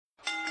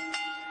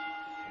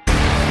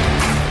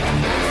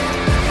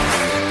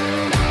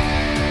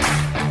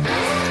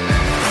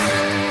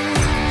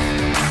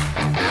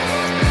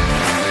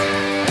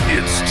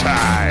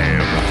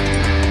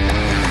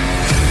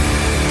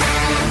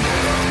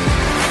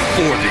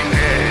for the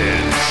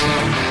edge.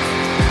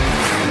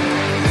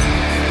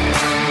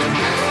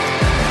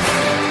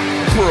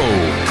 Pro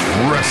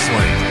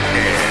Wrestling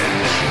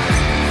Edge.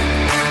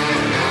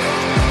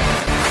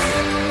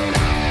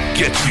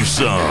 Get you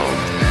some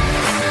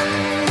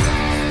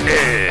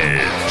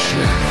edge.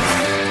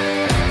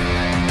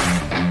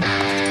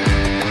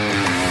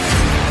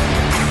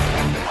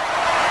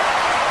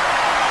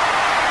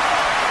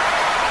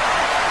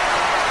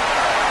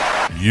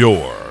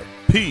 Your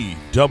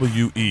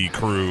PWE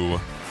crew: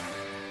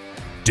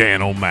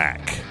 Dan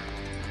O'Mac,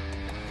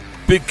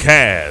 Big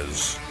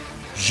Kaz,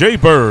 Jay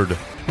Bird,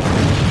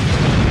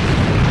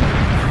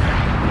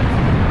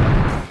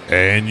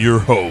 and your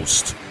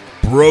host,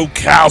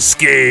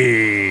 Brokowski.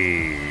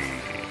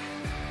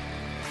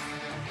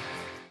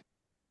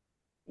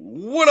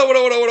 What up, what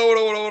up, what up, what up, what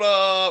up, what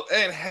up,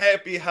 and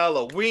happy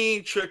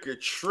Halloween, trick or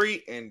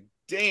treat, and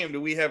damn, do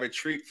we have a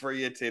treat for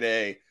you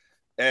today,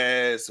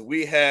 as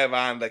we have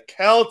on the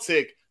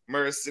Celtic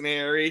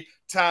mercenary,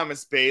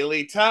 Thomas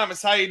Bailey.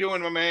 Thomas, how you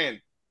doing, my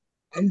man?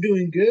 I'm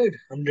doing good.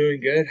 I'm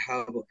doing good.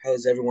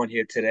 How's everyone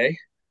here today?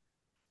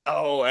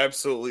 Oh,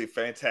 absolutely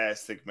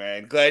fantastic,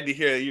 man. Glad to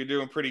hear that you're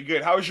doing pretty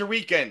good. How was your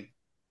weekend?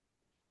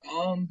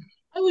 Um,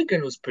 my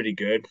weekend was pretty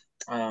good.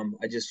 I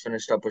just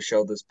finished up a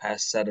show this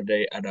past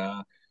Saturday at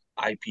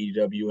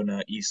IPW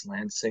in East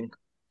Lansing.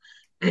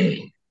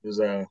 It was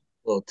a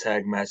little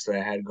tag match that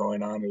I had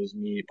going on. It was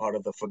me part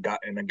of the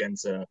Forgotten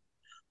against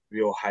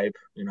Real Hype.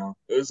 It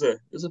was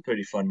a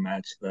pretty fun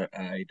match that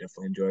I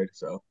definitely enjoyed.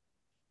 So,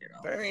 you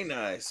know. Very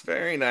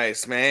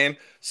nice, man.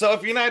 So,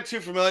 if you're not too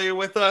familiar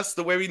with us,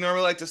 the way we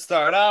normally like to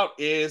start out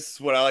is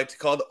what I like to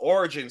call the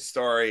origin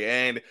story.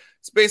 And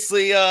it's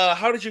basically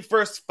how did you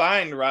first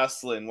find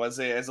wrestling? Was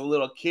it as a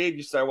little kid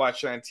you started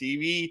watching on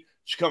TV? Did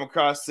you come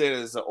across it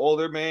as an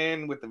older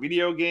man with the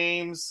video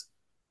games?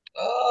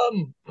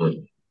 Um,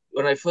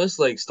 when I first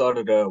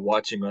started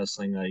watching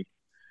wrestling,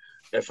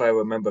 if I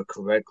remember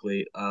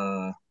correctly,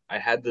 I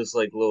had this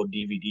little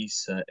DVD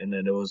set, and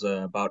then it was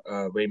about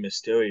Rey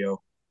Mysterio.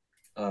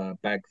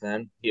 Back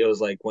then, it was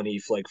like when he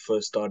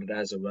first started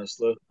as a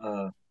wrestler.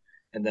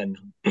 And then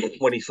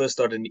when he first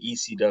started in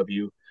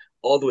ECW,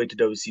 all the way to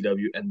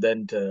WCW, and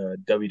then to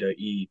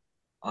WWE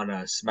on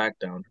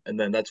SmackDown. And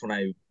then that's when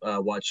I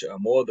watched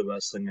more of the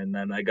wrestling, and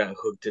then I got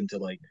hooked into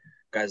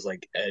guys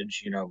like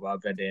Edge,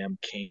 Rob Van Dam,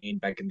 Kane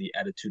back in the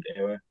Attitude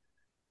Era,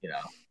 you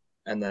know.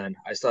 And then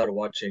I started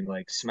watching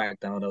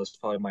SmackDown. That was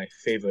probably my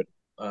favorite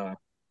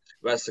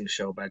wrestling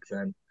show back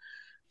then.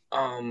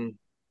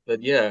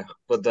 But yeah,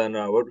 but then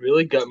what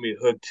really got me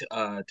hooked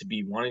to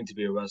be wanting to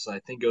be a wrestler, I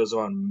think it was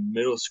around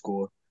middle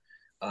school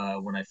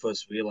when I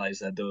first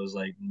realized that there was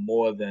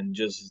more than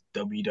just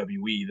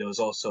WWE. There was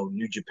also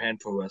New Japan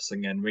Pro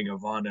Wrestling and Ring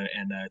of Honor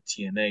and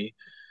TNA.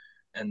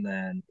 And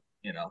then,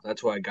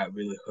 that's why I got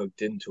really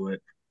hooked into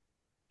it,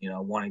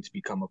 wanting to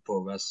become a pro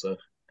wrestler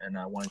and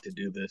wanting to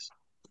do this.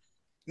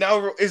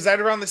 Now, is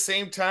that around the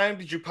same time?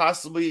 Did you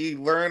possibly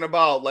learn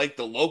about like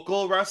the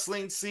local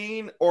wrestling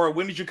scene, or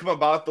when did you come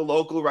about the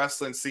local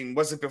wrestling scene?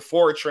 Was it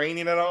before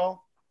training at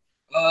all?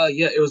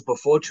 Yeah, it was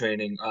before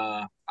training.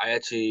 I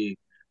actually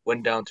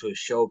went down to a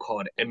show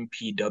called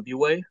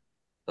MPWA.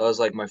 That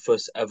was my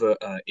first ever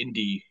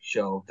indie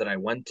show that I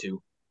went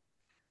to.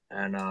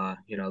 And that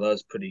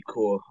was pretty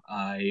cool.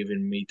 I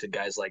even meet the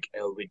guys like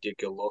El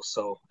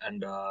Ridiculoso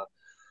and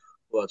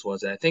what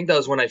was it? I think that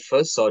was when I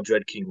first saw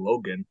Dread King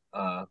Logan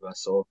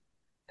wrestle.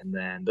 And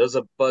then there's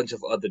a bunch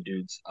of other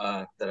dudes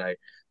that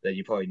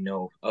you probably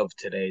know of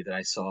today that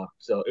I saw.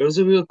 So it was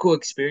a real cool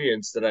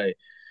experience that I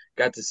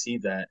got to see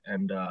that.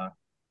 And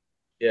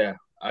yeah,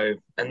 I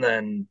and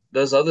then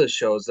those other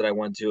shows that I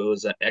went to, it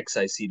was at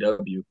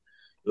XICW.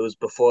 It was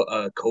before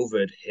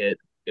COVID hit.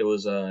 It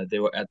was they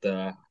were at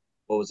the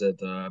what was it,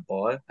 the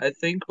bar, I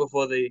think,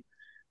 before they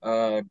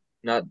uh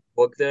not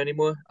booked there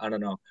anymore. I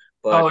don't know.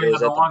 But Oh it yeah, was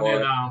the at the one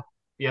in bar.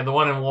 the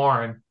one in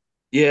Warren.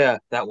 Yeah,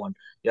 that one.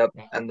 Yep.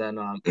 And then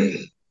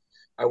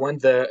I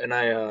went there and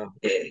I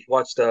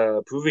watched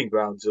Proving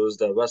Grounds. It was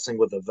the Wrestling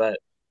with a Vet,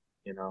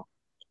 you know.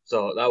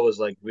 So that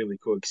was really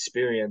cool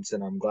experience,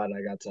 and I'm glad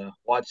I got to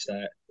watch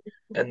that.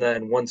 And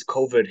then once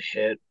COVID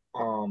hit,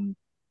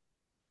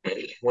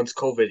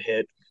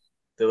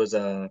 there was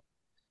the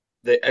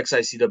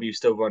XICW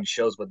still run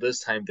shows, but this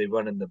time they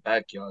run in the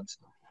backyards.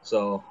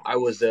 So I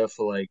was there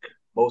for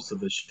most of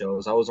the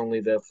shows. I was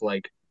only there for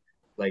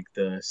like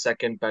the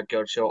second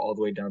backyard show all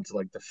the way down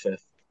to the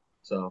fifth.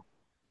 So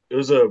it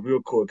was a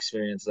real cool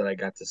experience that I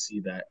got to see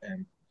that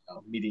and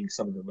meeting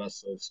some of the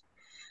wrestlers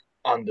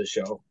on the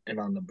show and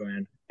on the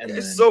brand. And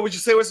then So, would you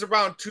say it was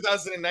around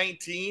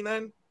 2019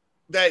 then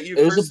that you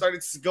it was a first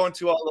started going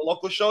to all the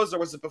local shows, or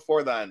was it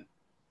before then?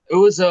 it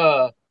was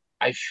I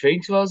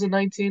think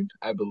 2019,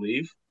 I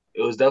believe.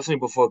 It was definitely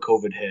before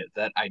COVID hit.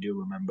 That I do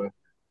remember.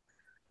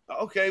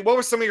 Okay, what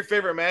were some of your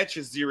favorite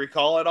matches? Do you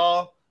recall at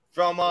all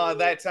from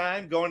that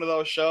time going to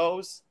those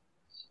shows?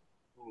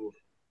 Ooh,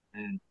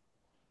 man.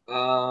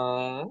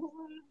 Uh,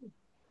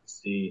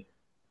 let's see.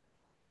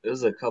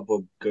 There's a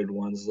couple good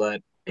ones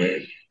that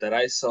that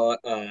I saw.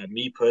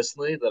 Me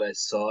personally, that I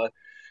saw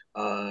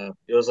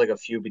It was like a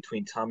feud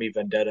between Tommy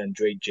Vendetta and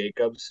Drake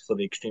Jacobs for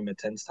the Extreme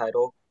Intense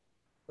title.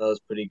 That was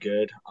pretty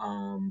good.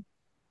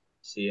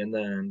 See, and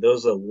then there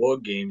was a War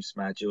Games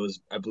match. It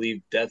was, I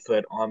believe, Death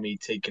Threat Army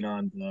taking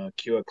on the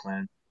Kira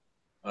Clan.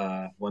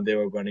 When they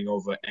were running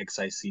over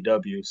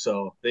XICW.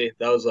 So that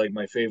was like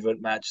my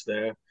favorite match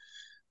there.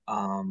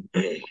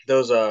 There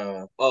was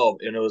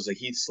and it was a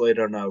Heath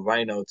Slater and a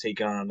Rhino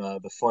taking on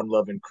the Fun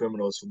Loving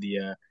Criminals for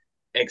the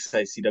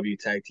XICW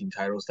tag team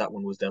titles. That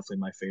one was definitely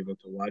my favorite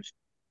to watch.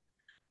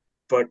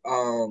 But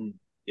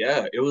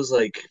yeah, it was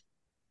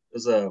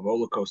a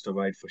roller coaster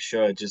ride for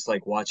sure. Just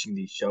like watching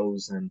these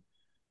shows, and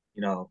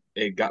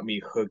it got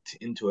me hooked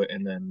into it,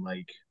 and then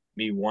like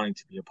me wanting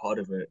to be a part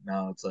of it.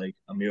 Now it's like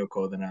a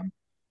miracle that I'm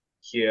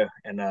here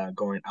and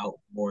going out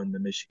more in the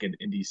Michigan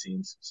indie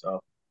scenes. So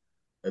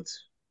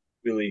that's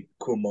really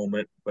cool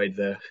moment right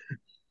there.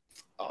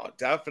 Oh,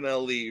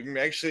 definitely.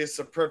 Actually, it's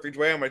a perfect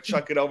way. I'm gonna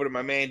chuck it over to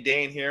my man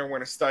Dane here, and we're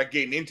gonna start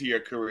getting into your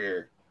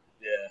career.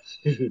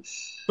 Yeah.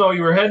 So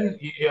you were heading,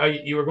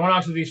 you were going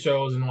out to these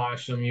shows and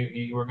watching them.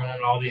 You were going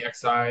to all the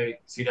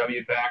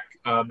XICW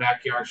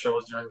backyard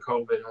shows during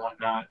COVID and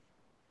whatnot.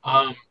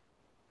 Um,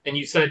 and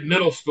you said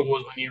middle school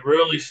was when you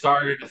really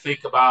started to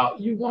think about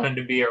you wanted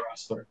to be a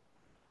wrestler.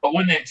 But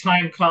when that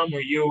time come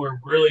where you were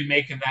really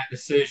making that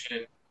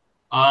decision,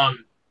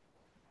 um,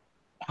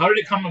 how did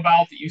it come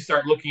about that you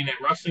start looking at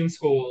wrestling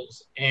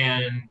schools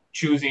and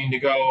choosing to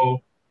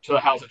go to the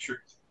House of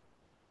Truth?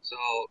 So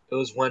it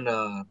was when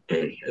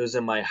it was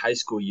in my high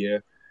school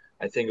year.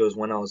 I think it was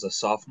when I was a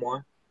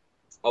sophomore.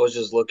 I was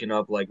just looking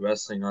up like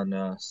wrestling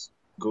on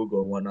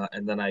Google and whatnot,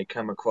 and then I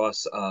came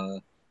across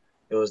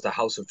it was the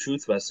House of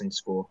Truth Wrestling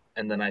School,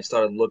 and then I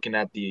started looking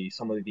at the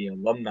some of the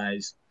alumni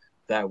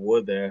that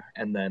were there,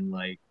 and then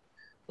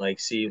like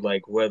see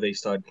like where they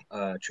start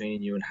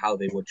training you and how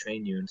they would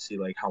train you, and see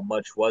like how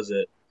much was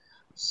it.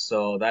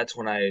 So that's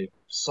when I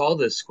saw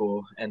this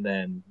school and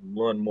then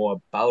learned more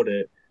about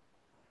it,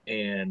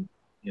 and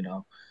you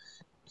know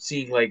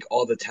seeing like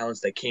all the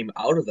talents that came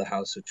out of the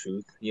House of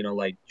Truth,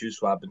 like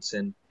Juice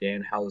Robinson,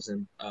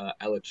 Danhausen,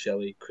 Alex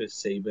Shelley, Chris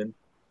Sabin,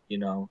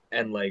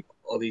 and like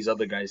all these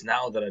other guys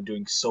now that are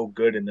doing so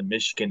good in the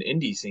Michigan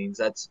indie scenes.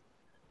 That's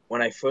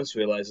when I first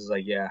realized, is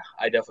like, yeah,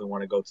 I definitely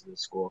want to go to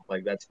this school.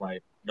 Like that's my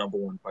number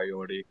one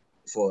priority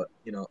for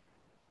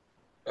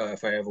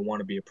if I ever want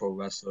to be a pro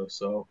wrestler.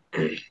 So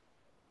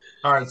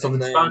All right, so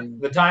and then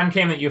the time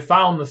came that you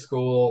found the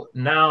school.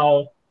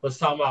 Now let's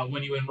talk about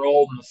when you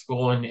enrolled in the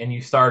school and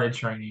you started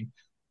training.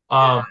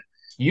 yeah, Um,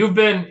 you've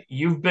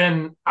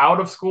been out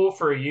of school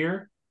for a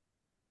year.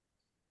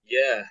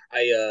 yeah,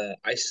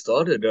 I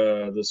started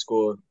the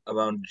school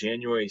around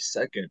January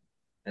 2nd,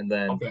 and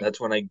then Okay. that's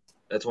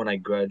when I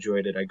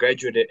graduated. I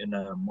graduated in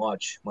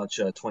March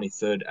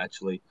 23rd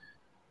actually.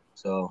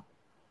 So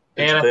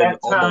it's And been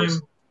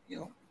almost.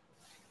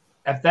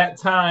 at that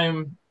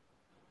time,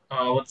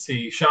 let's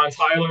see, Sean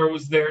Tyler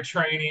was there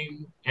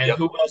training, and Yep.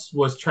 who else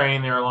was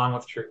training there along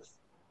with Truth?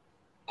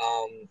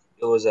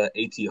 It was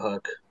AT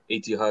Huck.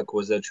 AT Huck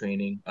was there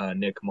training.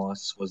 Nick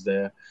Moss was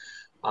there.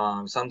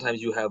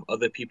 Sometimes you have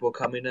other people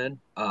coming in.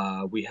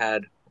 We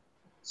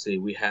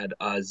had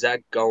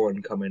Zach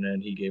Gowen coming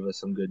in. He gave us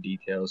some good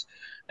details,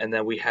 and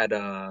then we had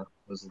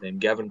what's his name,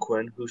 Gavin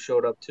Quinn, who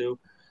showed up too,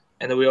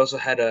 and then we also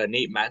had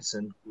Nate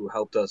Matson, who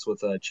helped us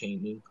with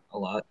chaining a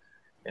lot,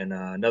 and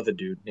another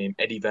dude named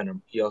Eddie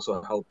Venom. He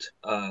also helped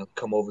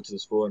come over to the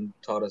school and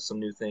taught us some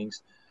new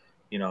things.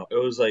 It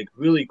was like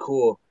really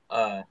cool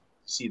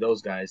see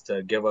those guys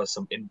to give us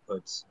some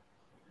inputs.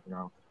 You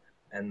know,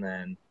 and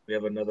then we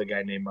have another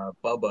guy named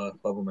Bubba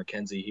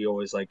McKenzie. He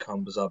always like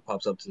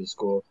pops up to the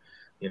school.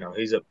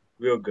 He's a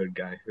real great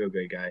guy,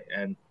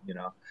 and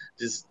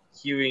just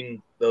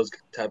hearing those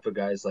type of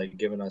guys like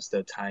giving us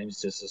their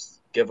times just to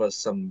give us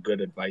some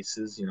good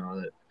advices.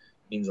 That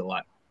means a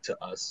lot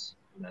to us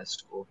in that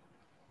school.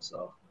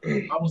 So,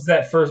 How was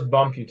that first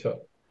bump you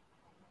took?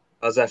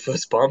 how's that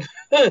first bump?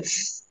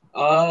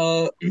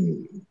 uh,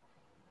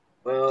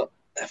 well,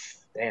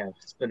 damn,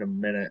 it's been a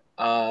minute.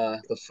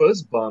 The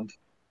first bump,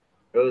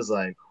 it was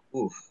like,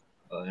 oof,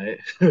 all right.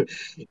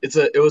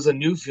 It was a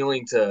new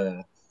feeling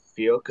to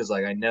feel because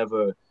like I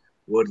never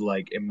would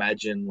like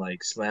imagine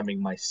like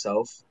slamming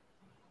myself,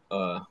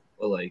 or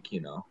like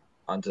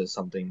onto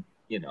something,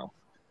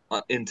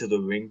 into the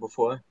ring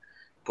before.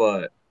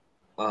 But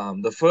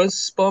the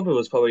first bump, it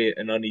was probably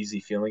an uneasy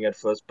feeling at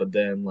first, but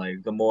then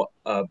like the more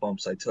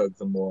bumps I took,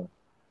 the more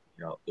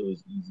it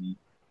was easy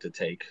to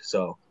take.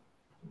 So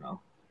you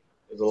know,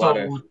 there's a lot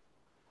of. So,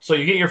 so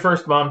you get your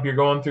first bump. You're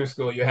going through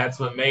school. You had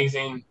some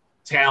amazing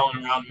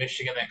talent around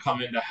Michigan that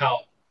come in to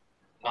help.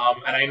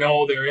 And I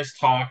know there is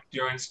talk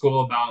during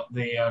school about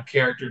the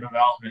character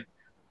development.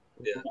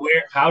 Yeah.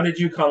 How did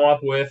you come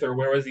up with, or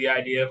where was the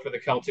idea for the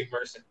Celtic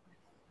Mercenary?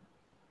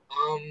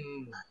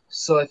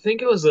 So I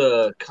think it was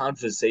a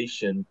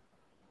conversation,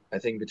 I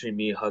think between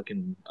me, Huck,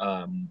 and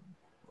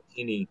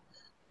Heaney.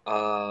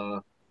 Uh,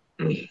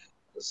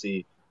 let's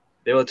see.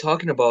 They were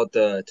talking about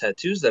the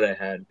tattoos that I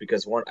had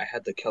because one, I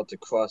had the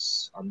Celtic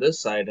cross on this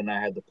side and I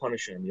had the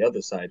Punisher on the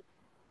other side.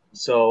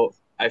 So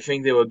I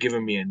think they were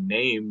giving me a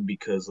name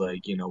because,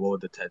 like, what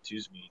would the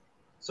tattoos mean?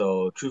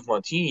 So Truth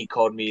Martini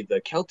called me the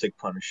Celtic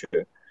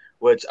Punisher,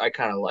 which I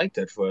kind of liked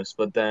at first,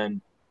 but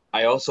then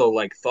I also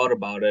like thought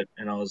about it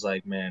and I was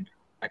like, man,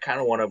 I kind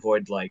of want to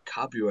avoid like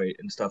copyright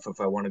and stuff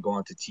if I want to go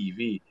onto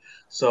TV.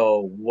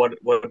 So what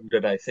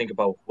did I think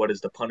about what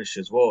is the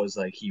Punisher's role? Is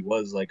like he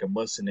was like a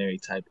mercenary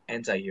type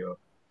anti-hero.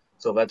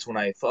 So that's when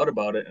I thought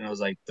about it and I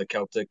was like the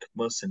Celtic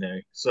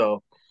mercenary.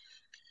 So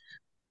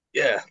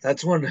yeah,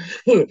 that's when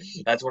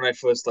that's when I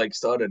first like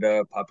started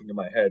popping in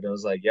my head. I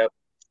was like, yep,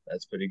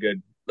 that's pretty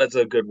good. That's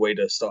a good way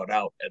to start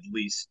out, at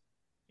least,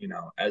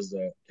 as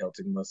the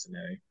Celtic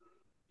mercenary,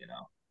 you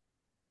know,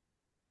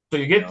 So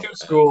you you get know. through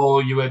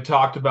school, you had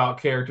talked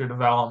about character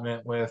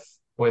development with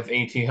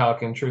A.T.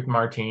 Huck and Truth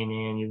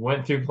Martini, and you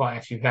went through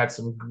class. You've had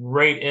some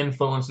great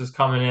influences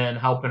coming in,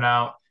 helping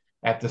out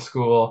at the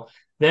school.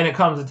 Then it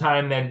comes a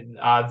time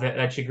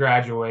that you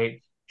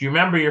graduate. Do you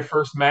remember your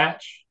first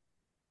match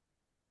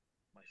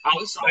My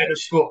first outside of match,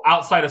 school?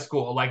 Outside of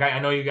school, like I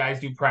know you guys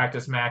do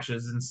practice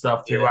matches and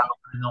stuff yeah. throughout.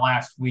 In the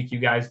last week, you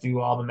guys do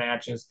all the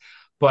matches,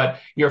 but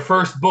your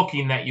first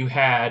booking that you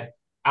had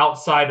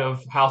outside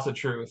of House of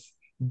Truth.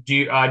 Do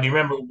you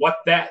remember what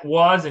that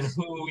was and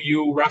who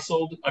you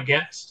wrestled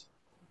against?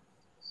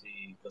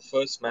 See, the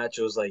first match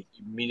was like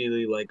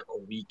immediately like a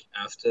week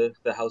after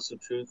the House of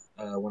Truth,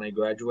 when I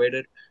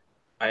graduated.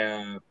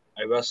 I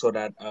wrestled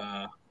at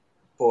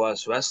For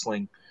Us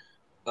Wrestling,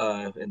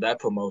 in that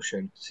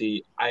promotion.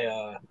 See,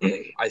 I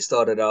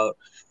started out,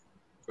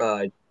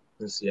 uh,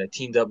 let's see, I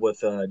teamed up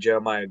with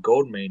Jeremiah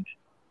Goldman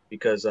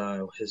because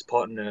his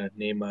partner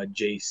named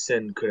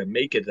Jason couldn't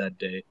make it that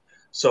day.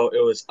 So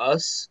it was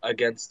us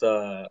against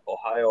the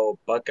Ohio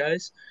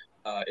Buckeyes.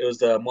 It was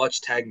the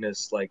March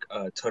Tagnus like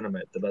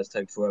tournament, the best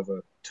tag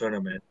forever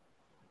tournament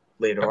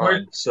later And, were,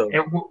 on. So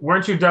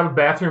weren't you dubbed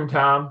Bathroom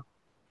Tom?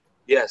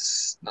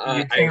 yes,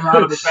 You I came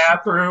out of the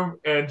bathroom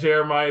and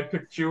Jeremiah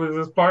picked you as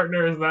his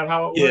partner. Is that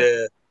how it went?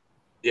 yeah.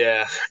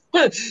 Yeah,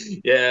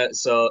 yeah.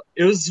 So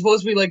it was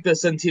supposed to be like the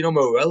Santino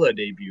Morella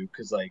debut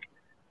because, like,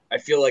 I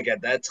feel like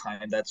at that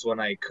time that's when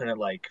I couldn't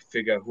like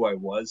figure out who I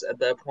was at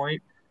that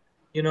point,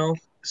 you know.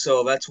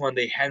 So that's when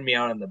they had me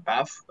out in the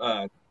bath.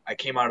 I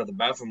came out of the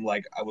bathroom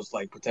like I was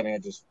like pretending I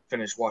just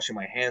finished washing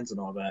my hands and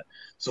all that.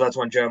 So that's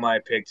when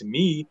Jeremiah picked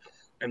me,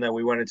 and then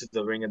we went into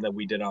the ring and then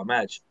we did our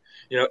match.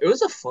 It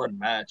was a fun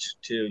match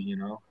too.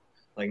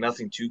 Like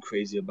nothing too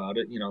crazy about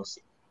it.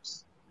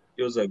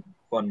 It was a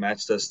fun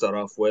match to start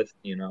off with.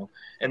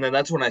 And then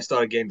that's when I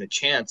started getting the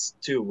chance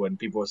too when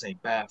people were saying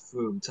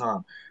 "Bathroom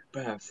Tom,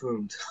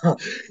 Bathroom Tom."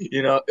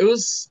 It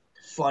was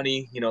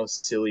funny.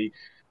 Silly.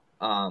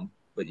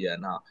 But yeah,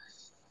 no,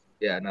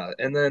 yeah, no.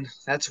 And then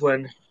that's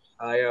when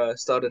I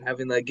started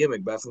having that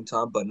gimmick, Bathroom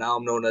Tom. But now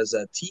I'm known as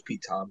TP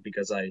Tom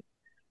because I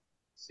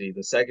see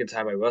the second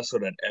time I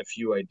wrestled at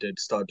FU, I did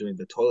start doing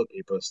the toilet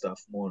paper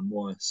stuff more and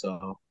more.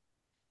 So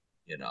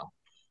you know,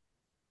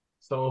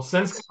 So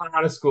since coming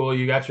out of school,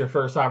 you got your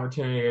first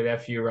opportunity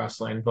at FU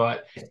wrestling,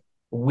 but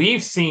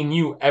we've seen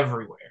you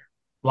everywhere.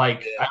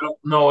 Like, I yeah. don't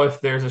know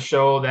if there's a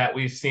show that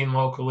we've seen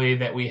locally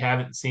that we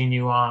haven't seen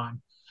you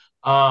on.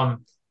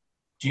 Um,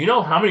 do you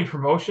know how many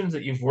promotions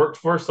that you've worked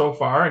for so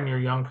far in your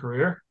young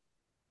career?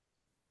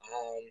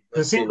 It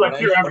Let's see. seems When like I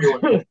you're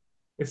everywhere.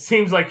 It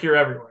seems like you're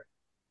everywhere.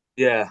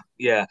 Yeah,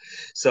 yeah.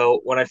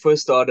 So when I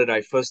first started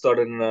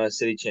in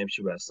City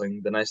Championship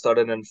Wrestling. Then I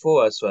started in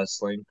 4S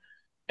Wrestling,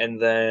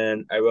 and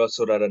then I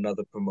wrestled at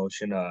another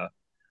promotion.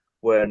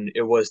 When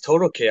it was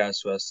Total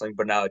Chaos Wrestling,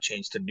 but now it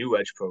changed to New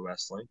Edge Pro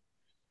Wrestling.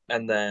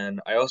 And then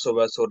I also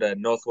wrestled at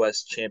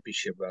Northwest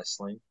Championship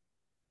Wrestling.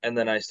 And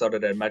then I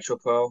started at Metro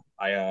Pro.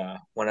 I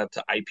went up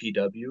to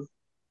IPW.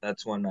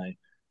 That's when I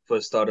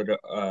first started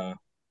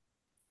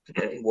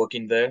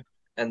working there.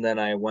 And then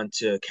I went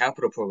to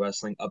Capital Pro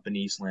Wrestling up in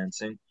East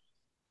Lansing.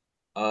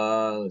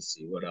 Let's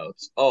see what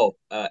else. Oh,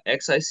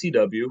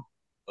 XICW.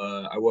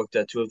 I worked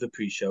at two of the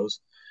pre-shows,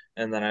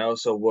 and then I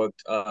also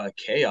worked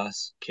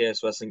Chaos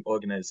Wrestling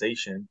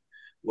Organization,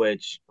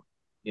 which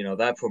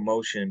that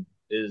promotion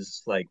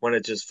is like when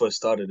it just first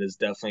started is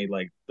definitely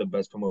like the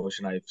best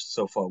promotion I've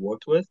so far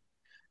worked with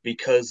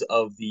because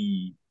of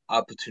the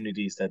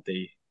opportunities that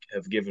they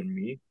have given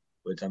me,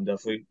 which I'm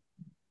definitely,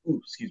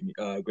 excuse me,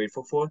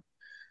 grateful for.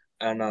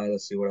 And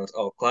let's see what else.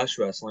 Oh, Clash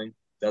Wrestling.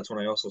 That's when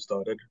I also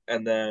started,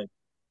 and then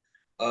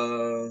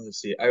let's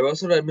see. I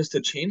also had Mr.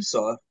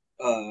 Chainsaw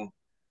uh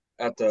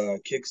at the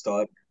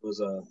Kickstart. It was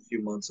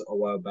a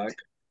while back.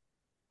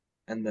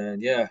 And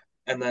then yeah.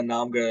 And then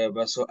now I'm gonna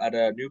wrestle at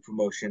a new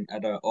promotion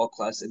at All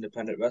Class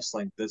Independent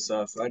Wrestling this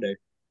Friday.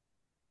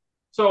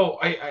 So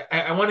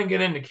I want to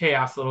get into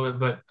chaos a little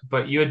bit,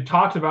 but you had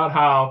talked about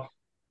how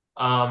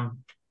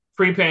um,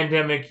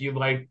 pre-pandemic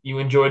you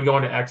enjoyed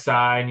going to XI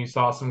and you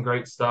saw some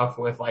great stuff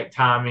with like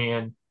Tommy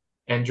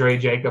and Dre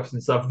Jacobs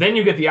and stuff. Then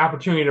you get the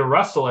opportunity to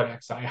wrestle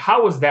at XI.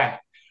 How was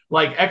that?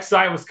 Like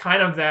XI was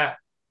kind of that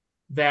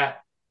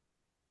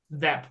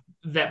that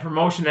that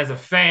promotion as a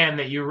fan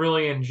that you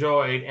really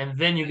enjoyed, and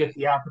then you get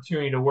the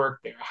opportunity to work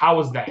there. How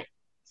was that?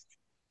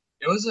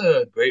 It was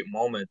a great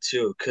moment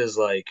too, cause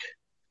like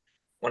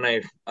when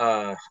I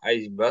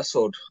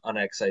wrestled on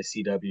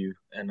XICW,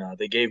 and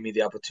they gave me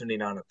the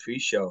opportunity on a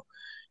pre-show,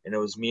 and it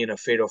was me in a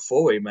fatal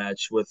four-way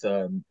match with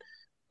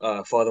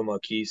Father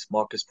Marquise,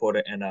 Marcus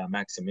Porter, and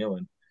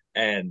Maximilian.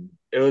 And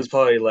it was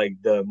probably like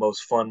the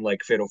most fun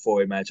like fatal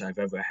four-way match I've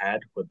ever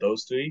had with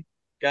those three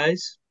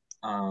guys.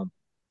 Um,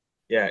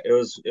 yeah, it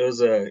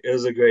was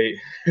a great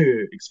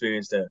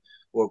experience to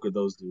work with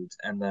those dudes.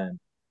 And then,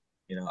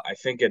 I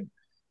think it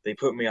they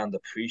put me on the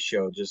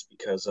pre-show just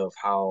because of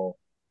how,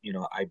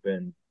 I've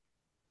been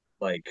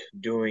like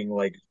doing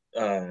like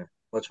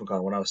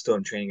whatchamacallit when I was still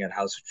in training at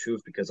House of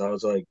Truth, because I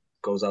was like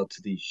goes out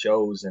to these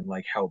shows and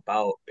like help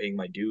out paying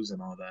my dues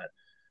and all that.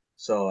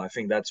 So I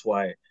think that's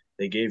why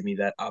they gave me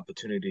that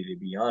opportunity to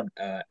be on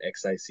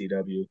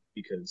XICW,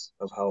 because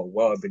of how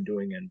well I've been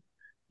doing, and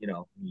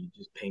me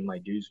just paying my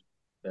dues.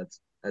 That's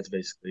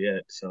basically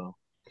it. So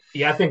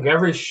Yeah, I think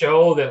every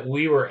show that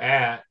we were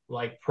at,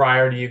 like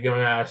prior to you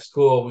going out of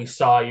school, we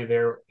saw you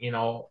there,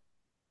 yeah,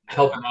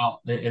 helping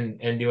out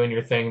and doing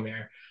your thing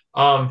there.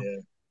 Um,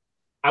 yeah,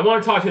 I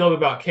want to talk to you a little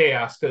bit about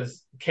Chaos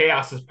because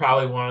Chaos is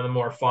probably one of the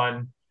more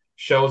fun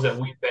shows that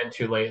we've been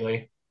to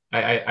lately.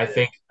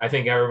 yeah. I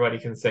think everybody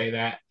can say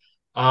that.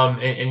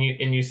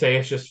 And you say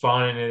it's just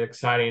fun and it's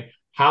exciting.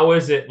 How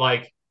is it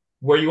like?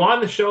 Were you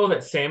on the show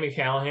that Sammy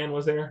Callahan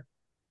was there?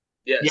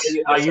 Yeah, Yes,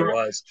 you, yes, I you were.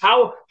 was.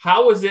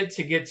 How was it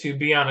to get to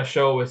be on a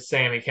show with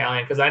Sammy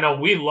Callahan? Because I know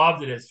we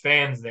loved it as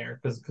fans there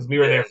because we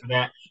were there Yeah, for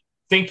that.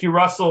 Think you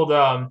wrestled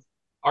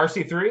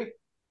RC3?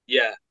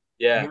 yeah,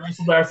 yeah. You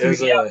wrestled It RC3?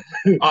 was Yeah.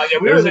 a Oh yeah,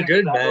 we it were was a there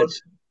for good that. match.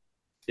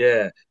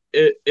 Yeah,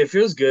 it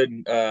feels good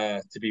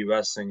to be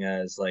wrestling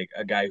as like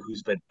a guy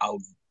who's been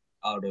out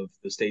of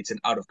the states and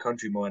out of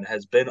country more and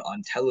has been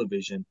on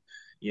television,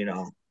 you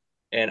know.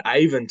 And I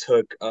even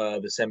took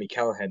the Sammy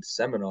Callahan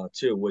seminar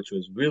too, which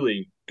was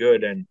really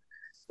good and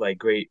like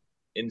great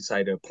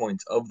insider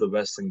points of the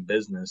wrestling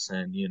business,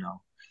 and you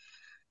know,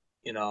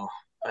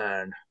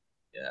 and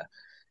yeah,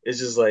 it's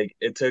just like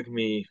it took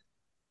me,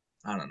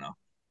 I don't know,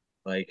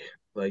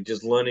 like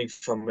just learning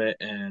from it,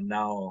 and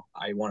now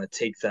I want to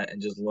take that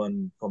and just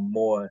learn from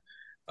more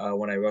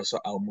when I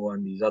wrestle out more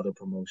in these other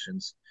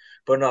promotions.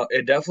 But no,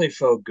 it definitely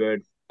felt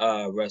good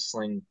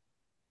wrestling,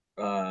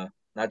 uh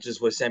not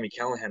just with Sammy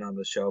Callahan on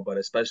the show, but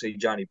especially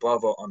Johnny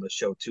Bravo on the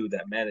show too,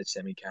 that managed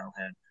Sammy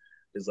Callahan.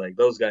 Is like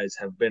those guys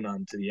have been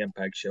on to the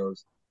Impact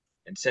shows,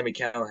 and Sammy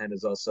Callahan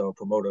is also a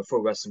promoter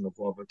for Wrestling of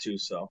Bravo too,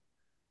 so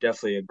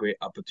definitely a great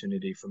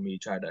opportunity for me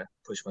to try to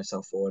push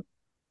myself forward.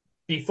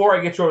 Before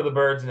I get you over the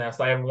bird's nest,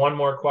 I have one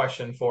more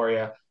question for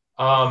you.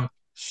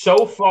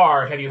 So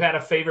far, have you had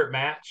a favorite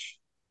match,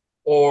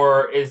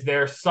 or is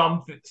there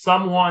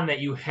someone that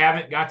you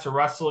haven't got to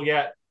wrestle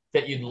yet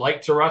that you'd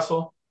like to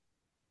wrestle?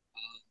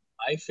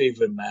 My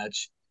favorite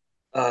match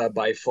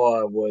by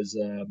far was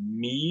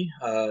me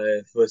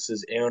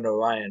versus Aaron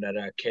Orion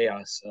at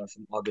Chaos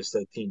from August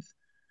 13th.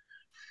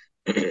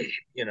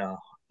 you know,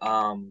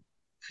 um,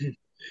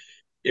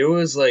 it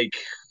was like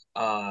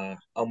a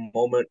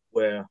moment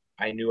where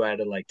I knew I had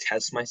to like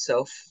test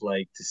myself,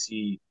 like to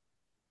see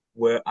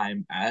where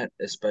I'm at,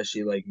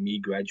 especially like me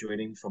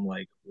graduating from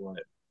like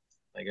what,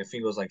 like I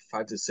think it was like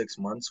 5 to 6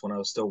 months when I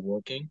was still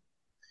working,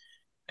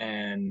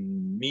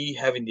 and me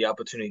having the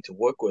opportunity to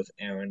work with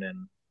Aaron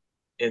and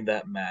in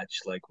that match,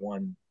 like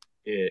one,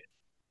 it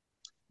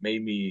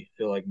made me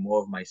feel like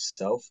more of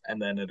myself,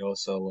 and then it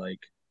also like,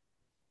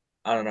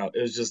 I don't know,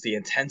 it was just the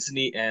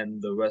intensity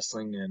and the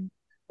wrestling, and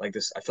like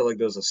this, I feel like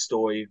there was a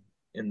story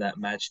in that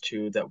match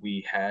too that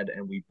we had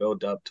and we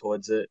built up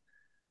towards it.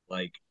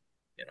 Like,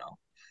 you know,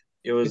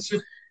 it It's was,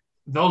 just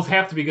those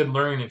have to be good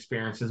learning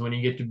experiences when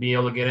you get to be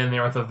able to get in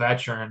there with a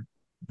veteran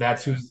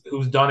that's yeah,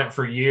 who's done it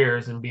for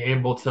years and be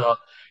able to,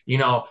 you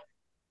know,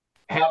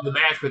 have the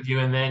match with you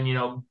and then, you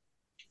know,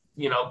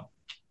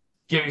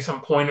 give you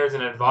some pointers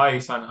and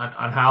advice on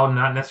how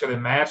not necessarily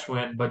the match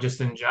went, but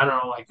just in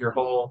general, like your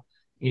whole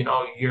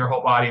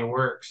body of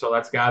work. So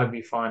that's got to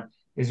be fun.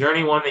 Is there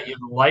anyone that yeah.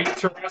 you'd like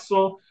to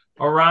wrestle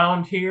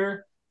around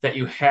here that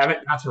you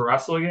haven't got to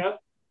wrestle yet?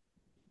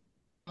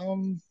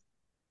 Um,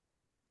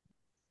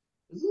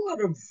 there's a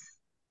lot of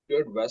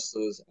good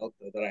wrestlers out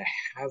there that I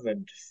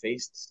haven't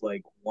faced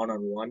like one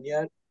on one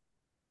yet.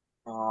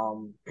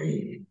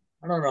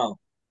 I don't know.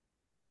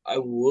 I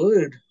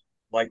would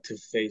like to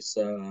face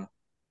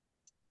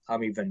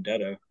Tommy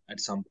Vendetta at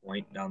some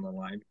point down the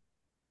line,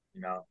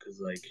 because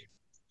like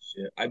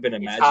shit, I've been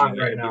He's hot imagining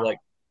it. right It'd be now. like,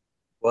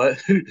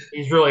 what?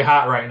 He's really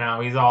hot right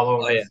now. He's all Oh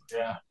over. yeah,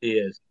 Yeah. he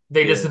is.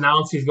 They He just is.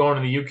 announced he's going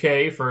to the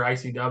UK for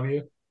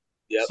ICW.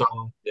 Yep.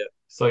 So, Yep.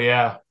 so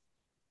yeah.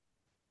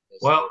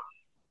 That's Well, it.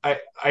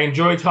 I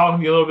enjoyed talking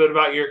to you a little bit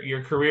about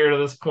your career to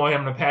this point.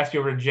 I'm going to pass you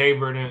over to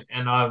Jaybird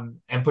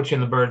and put you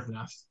in the bird's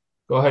nest.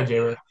 Go ahead, Yeah.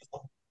 Jaybird.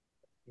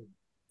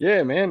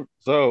 Yeah, man.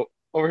 So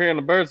over here in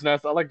the bird's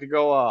nest, I like to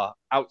go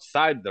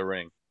outside the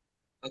ring.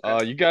 Okay.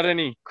 You got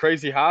any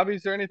crazy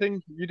hobbies or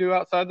anything you do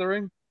outside the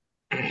ring?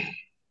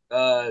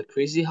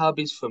 Crazy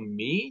hobbies for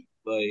me,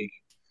 like,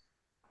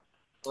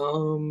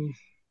 um,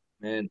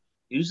 man,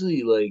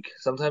 usually like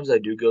sometimes I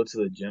do go to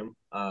the gym,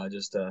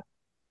 just to,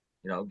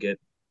 get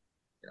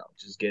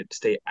just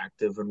stay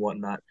active and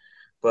whatnot.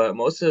 But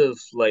most of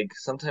like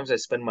sometimes I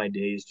spend my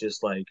days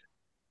just like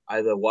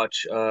either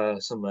watch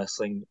some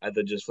wrestling,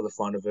 either just for the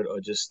fun of it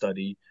or just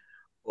study,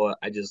 or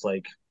I just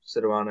like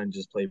sit around and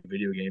just play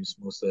video games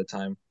most of the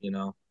time.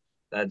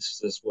 That's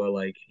just where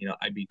like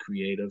I be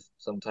creative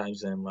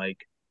sometimes and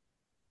like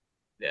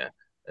yeah.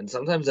 And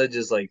sometimes I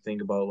just like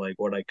think about like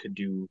what I could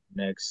do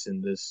next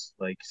in this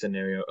like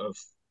scenario of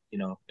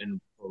in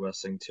pro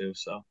wrestling too.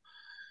 So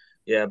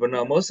yeah, but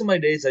no, Yeah. most of my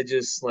days I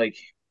just like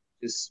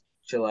just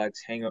chillax,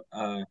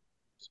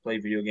 just play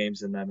video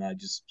games, and then I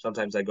just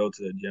sometimes I go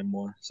to the gym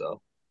more.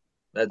 So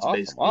that's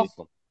Awesome, basically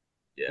awesome.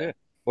 yeah. Yeah.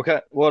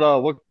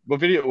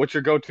 What's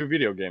your go-to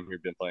video game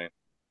you've been playing?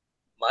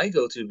 My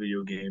go-to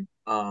video game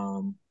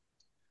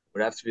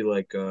would have to be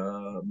like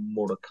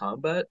Mortal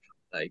Kombat,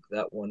 like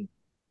that one.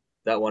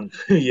 That one,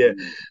 yeah,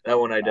 that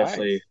one I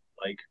definitely Nice.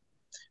 like.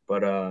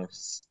 But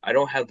I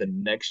don't have the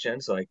next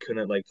gen, so I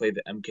couldn't like play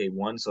the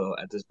MK1. So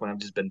at this point, I've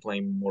just been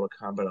playing Mortal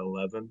Kombat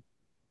 11,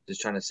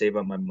 just trying to save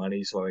up my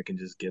money so I can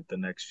just get the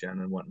next gen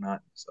and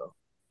whatnot. So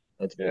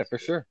that's Yeah, for basically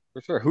sure,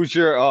 for sure. Who's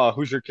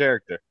your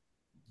character?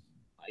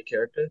 my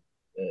character.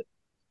 But it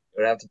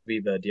would have to be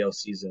the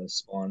DLC's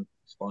Spawn.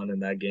 Spawn in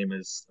that game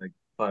is like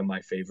probably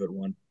my favorite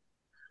one.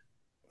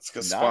 It's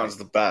because Spawn's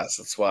the Nice. best.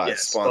 That's why Yeah,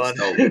 Spawn's Spawn.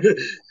 dope.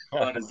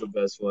 Spawn is the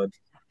best one.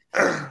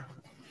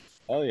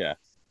 Hell yeah.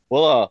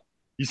 Well,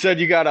 you said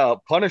you got a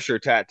Punisher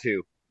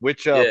tattoo.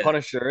 Which Yeah.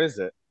 Punisher is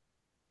it?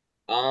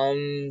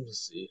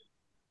 Let's see.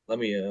 Let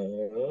me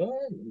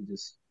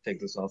just take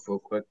this off real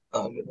quick.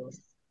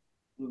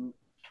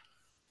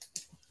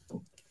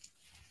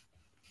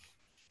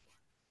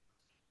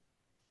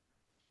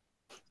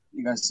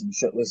 You guys see me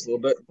shitless a little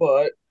bit,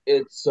 but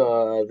it's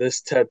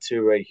this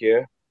tattoo right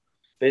here.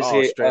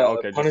 Oh, Basically, straight.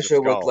 Okay, just a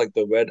Punisher with skull. like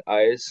the red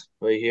eyes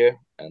right here,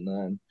 and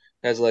then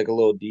has like a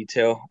little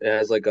detail. It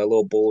has like a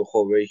little bullet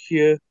hole right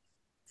here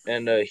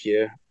and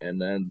here,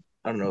 and then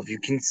I don't know if you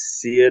can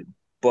see it,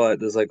 but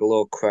there's like a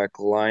little crack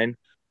line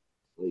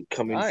like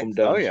coming from Nice.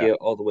 down Oh yeah. here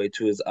all the way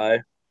to his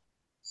eye.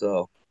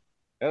 So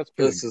That's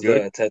pretty this is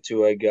good. the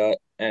tattoo I got,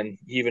 and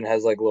he even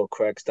has like little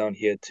cracks down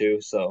here too.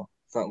 So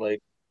it's not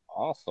like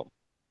Awesome.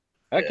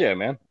 Heck yeah. yeah,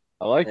 man.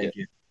 I like Thank it.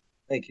 you,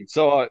 thank you.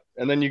 So,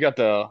 and then you got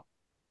the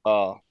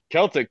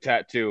Celtic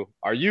tattoo.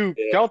 Are you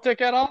Yeah,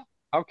 Celtic at all?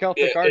 How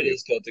yeah, Celtic are it you?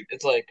 is Celtic.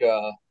 It's like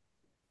kind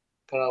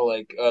of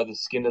like the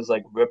skin is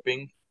like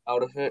ripping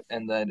out of it,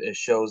 and then it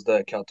shows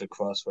the Celtic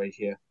cross right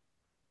here.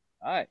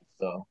 Nice.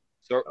 So,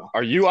 So, oh,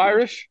 are you it's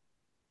beautiful. Irish?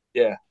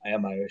 Yeah, I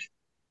am Irish.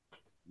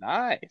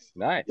 Nice,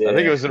 nice. I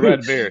think it Yeah, was the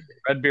red beard.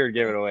 Red beard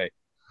gave it away.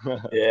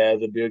 yeah,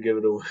 the beer give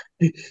it away.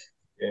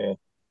 Yeah,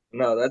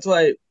 no, that's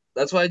why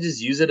I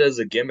just use it as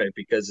a gimmick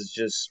because it's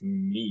just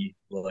me,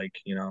 like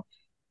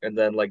and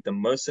then like the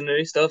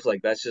mercenary stuff,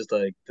 like that's just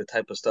like the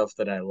type of stuff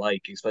that I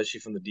like, especially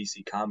from the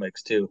DC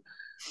comics too.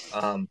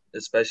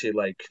 Especially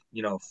like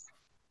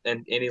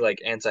and any like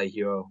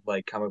anti-hero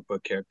like comic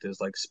book characters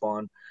like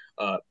Spawn,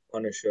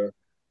 Punisher,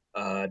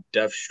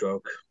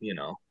 Deathstroke,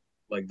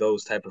 like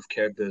those type of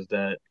characters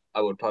that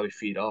I would probably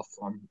feed off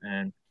from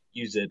and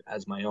use it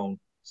as my own.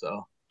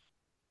 So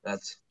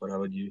that's what I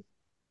would use.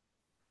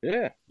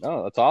 Yeah,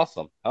 no, that's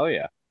awesome. Hell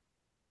yeah.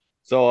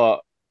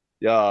 So,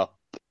 yeah,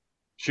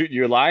 shoot,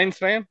 you a Lions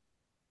fan?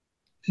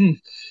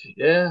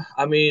 Yeah,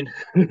 I mean,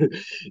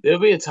 there'll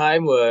be a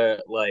time where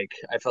like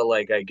I felt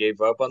like I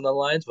gave up on the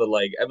Lions, but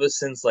like ever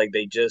since like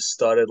they just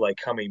started like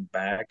coming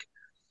back,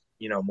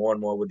 more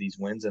and more with these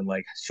wins and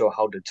like show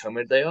how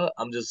determined they are,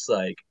 I'm just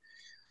like,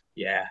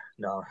 yeah,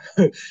 no,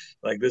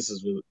 like this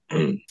is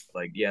really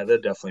like yeah, they're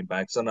definitely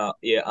back. So now,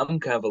 yeah, I'm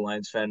kind of a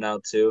Lions fan now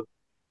too.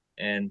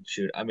 And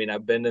shoot, I mean,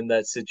 I've been in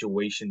that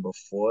situation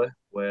before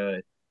where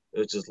it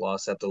was just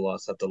loss after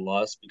loss after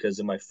loss because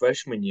in my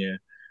freshman year,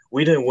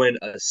 we didn't win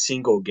a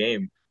single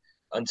game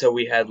until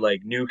we had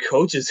like new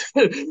coaches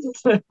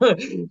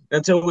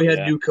until we had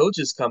Yeah, new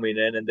coaches coming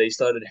in and they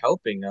started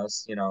helping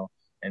us,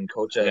 and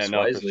coach yeah, us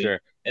no, for wisely. sure.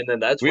 And then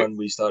that's We when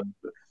we started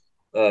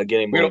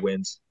getting we more don't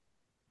wins.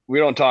 we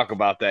don't talk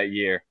about that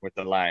year with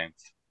the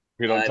Lions.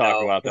 We don't I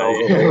talk know. about that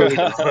No, we year.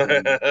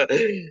 don't.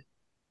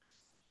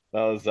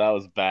 That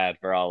was bad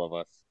for all of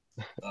us.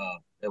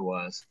 It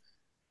was.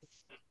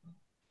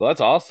 Well,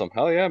 that's awesome.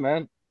 Hell yeah,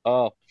 man.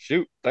 Oh,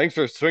 shoot. Thanks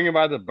for swinging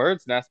by the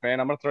bird's nest, man.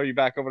 I'm gonna throw you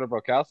back over to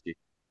Brokowski.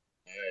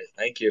 All right.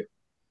 Thank you.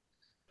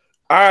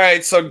 All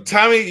right, so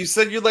Tommy, you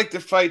said you'd like to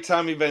fight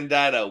Tommy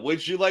Vendetta.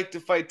 Would you like to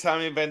fight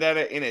Tommy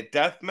Vendetta in a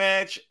death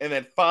match? And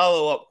then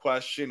follow-up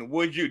question,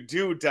 would you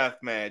do death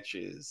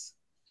matches?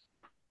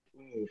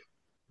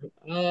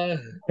 Uh,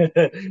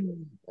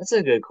 that's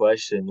a good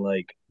question.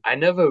 Like, I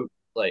never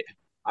like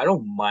I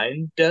don't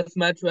mind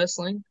deathmatch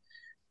wrestling,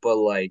 but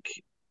like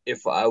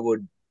if I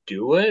would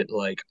do it,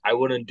 like I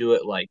wouldn't do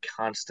it like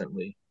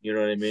constantly. You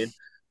know what I mean?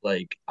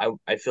 Like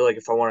I feel like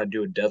if I want to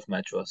do a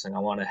deathmatch wrestling, I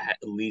want to at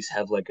least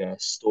have like a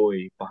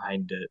story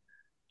behind it,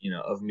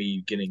 of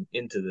me getting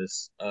into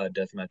this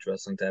deathmatch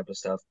wrestling type of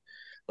stuff.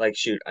 Like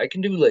shoot, I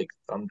can do like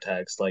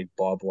thumbtacks, like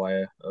barbed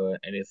wire or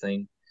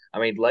anything. I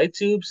mean, light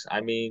tubes,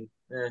 I mean,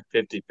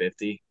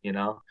 50-50,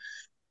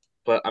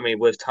 But I mean,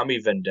 with Tommy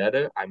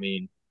Vendetta, I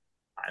mean,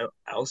 I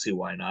don't see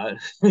why not,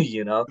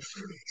 you know.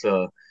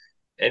 So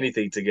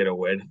anything to get a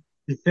win.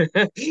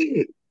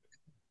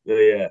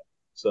 Yeah.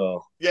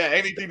 So Yeah,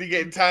 anything to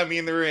get Tommy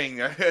in the ring.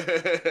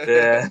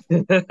 yeah.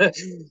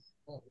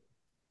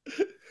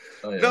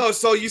 Oh yeah. No,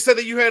 so you said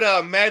that you had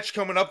a match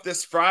coming up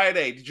this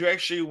Friday. Did you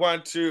actually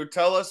want to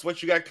tell us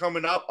what you got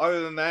coming up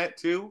other than that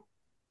too?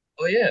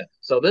 Oh yeah.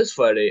 So this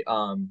Friday,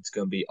 it's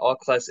gonna be all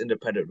class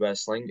independent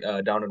wrestling,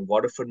 down in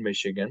Waterford,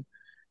 Michigan.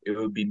 It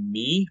would be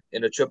me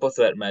in a triple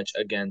threat match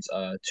against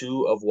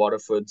two of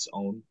Waterford's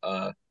own,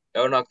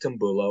 Aaron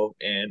Octambulo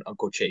and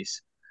Uncle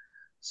Chase.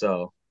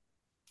 So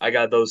I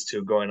got those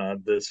two going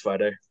on this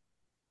Friday.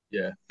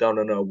 Yeah, down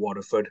in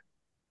Waterford. So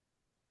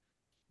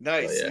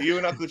Nice. yeah. You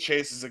and Uncle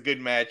Chase is a good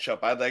matchup.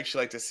 I'd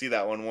actually like to see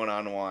that one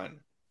on one.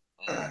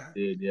 Oh,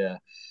 dude, yeah.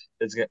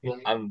 It's good.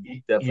 You, I'm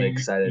definitely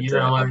excited you're to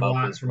gonna learn a about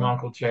lot this from one.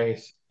 Uncle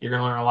Chase. You're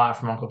gonna learn a lot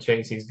from Uncle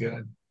Chase. He's good.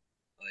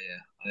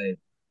 Oh yeah,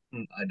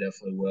 I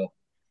definitely will.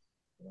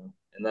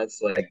 And that's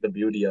like the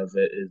beauty of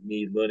it is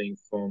me learning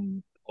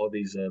from all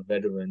these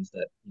veterans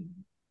that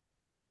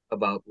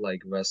about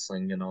like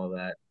wrestling and all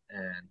that,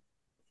 and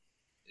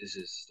it's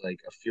just like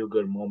a feel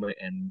good moment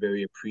and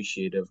very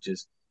appreciative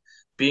just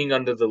being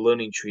under the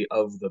learning tree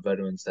of the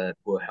veterans that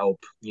will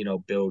help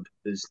build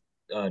this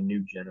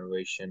new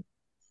generation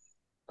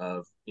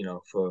of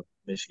for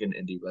Michigan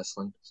indie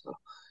wrestling. So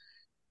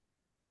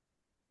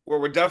Where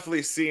we're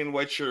definitely seeing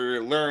what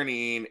you're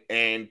learning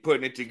and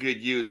putting it to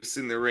good use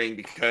in the ring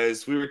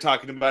because we were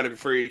talking about it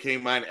before you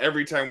came on.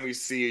 Every time we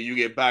see you, you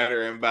get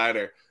better and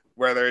better.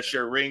 Whether it's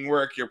your ring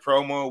work, your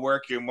promo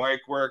work, your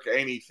mic work,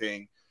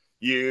 anything.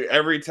 You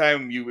every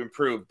time you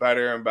improve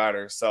better and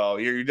better. So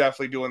you're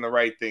definitely doing the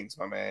right things,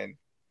 my man.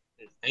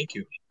 thank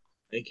you,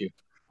 thank you.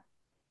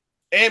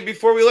 And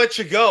before we let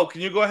you go,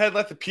 can you go ahead and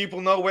let the people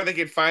know where they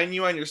can find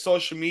you on your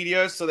social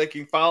media so they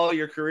can follow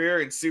your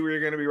career and see where you're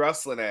going to be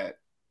wrestling at?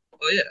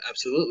 Oh yeah,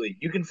 absolutely.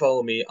 You can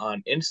follow me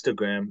on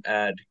Instagram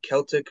at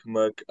Celtic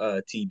Merc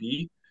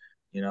TB.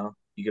 You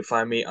can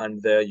find me on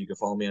there. You can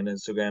follow me on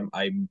Instagram.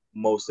 I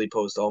mostly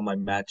post all my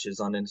matches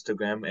on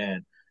Instagram,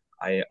 and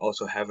I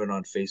also have it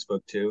on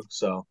Facebook too.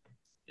 So,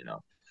 you know,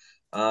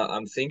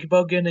 I'm thinking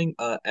about getting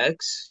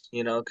X.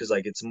 Because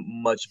like it's a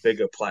much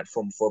bigger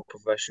platform for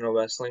professional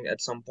wrestling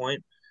at some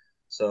point.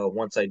 So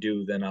once I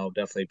do, then I'll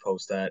definitely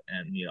post that,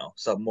 and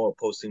start more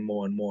posting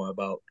more and more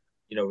about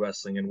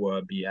wrestling and where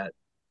I'll be at.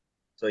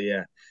 So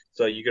yeah,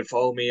 so you can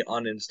follow me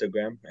on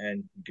Instagram,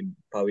 and you can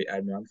probably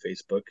add me on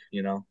Facebook.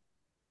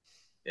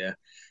 Yeah.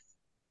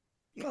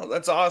 No,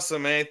 that's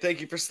awesome, man.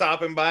 Thank you for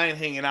stopping by and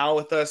hanging out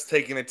with us,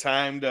 taking the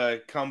time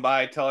to come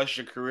by, tell us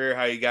your career,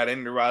 how you got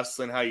into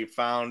wrestling, how you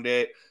found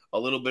it, a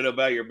little bit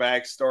about your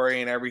backstory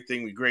and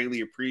everything. We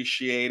greatly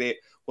appreciate it.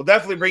 We'll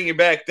definitely bring you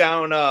back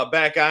down,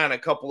 back on a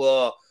couple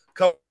of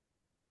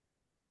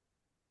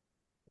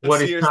What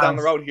he's years down trying.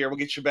 the road here. We'll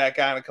get you back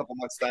on a couple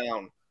months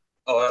down.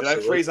 Oh, Did I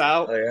freeze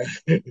absolutely. out?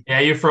 Oh yeah. Yeah,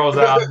 you froze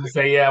out and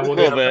say, yeah, A we'll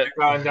get little him bit.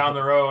 back on down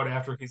the road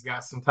after he's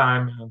got some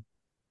time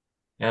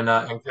and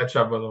catch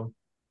up with him.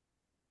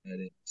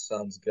 It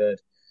sounds good.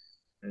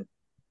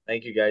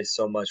 Thank you guys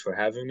so much for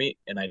having me,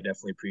 and I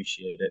definitely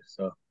appreciate it.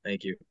 So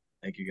thank you.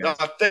 Thank you No,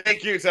 guys.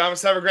 thank you,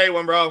 Thomas. Have a great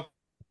one, bro.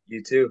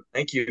 You too.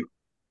 Thank you.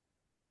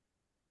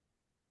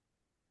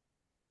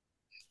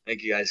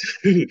 Thank you guys.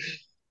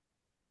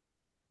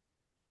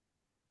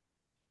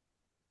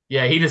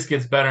 Yeah, he just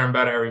gets better and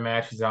better every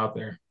match he's out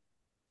there.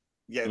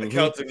 Yeah, the Mm-hmm.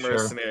 Celtic For sure.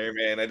 Mercenary,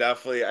 man. I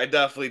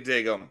definitely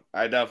dig him.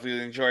 I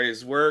definitely enjoy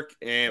his work,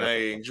 and I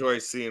Definitely. enjoy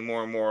seeing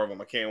more and more of him.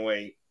 I can't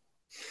wait.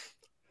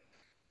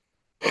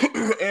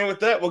 And with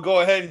that, we'll go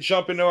ahead and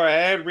jump into our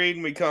ad read.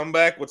 And we come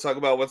back, we'll talk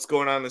about what's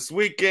going on this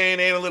weekend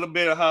and a little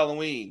bit of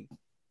Halloween.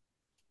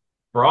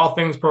 For all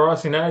things Pro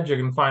Wrestling Edge, you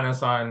can find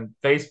us on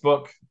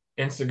Facebook,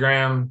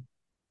 Instagram,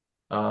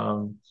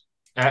 um,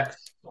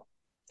 X,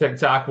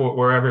 TikTok.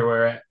 We're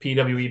everywhere at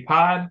PWE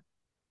Pod.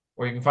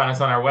 Or you can find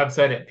us on our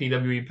website at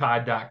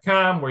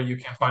pwepod.com, where you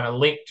can find a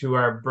link to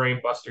our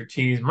Brainbuster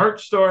Tees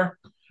merch store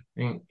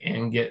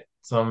and get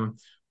some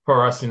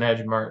Pro Wrestling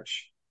Edge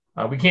merch.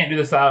 We can't do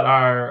this without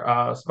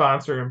our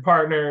sponsor and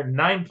partner,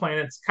 Nine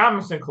Planets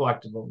Comics and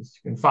Collectibles.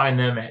 You can find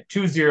them at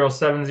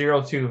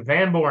 20702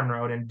 Van Born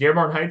Road in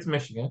Dearborn Heights,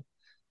 Michigan.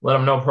 Let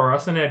them know Pro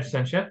Wrestling Edge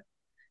sent you.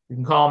 You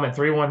can call them at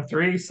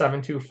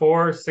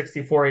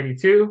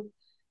 313-724-6482.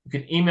 You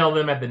can email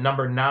them at the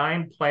number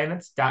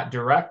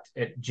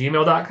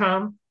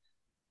 9planets.direct@gmail.com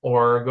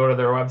or go to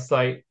their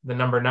website, the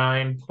number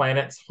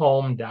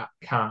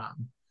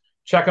 9planetshome.com.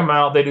 Check them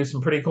out. They do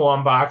some pretty cool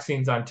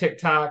unboxings on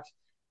TikTok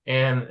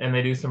and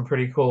they do some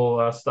pretty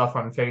cool stuff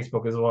on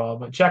Facebook as well.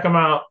 But check them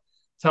out.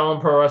 Tell them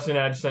Pro Wrestling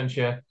Edge sent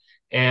you.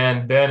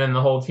 And Ben and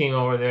the whole team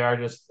over there are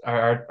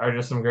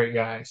just some great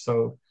guys.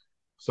 So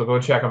go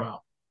check them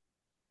out.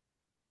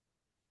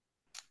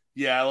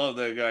 Yeah, I love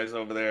the guys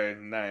over there at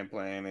Nine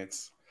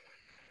Planets.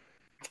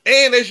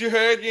 And as you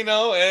heard,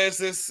 as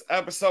this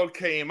episode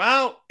came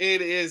out,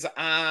 it is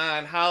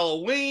on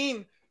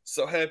Halloween.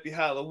 So happy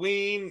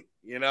Halloween.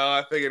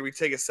 I figured we'd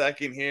take a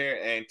second here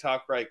and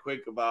talk right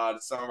quick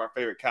about some of our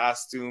favorite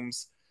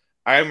costumes.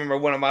 I remember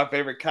one of my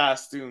favorite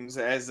costumes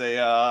as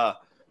a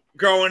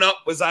growing up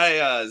was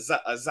a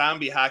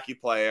zombie hockey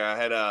player. I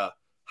had a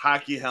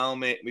hockey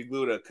helmet. We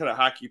cut a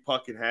hockey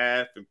puck in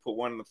half and put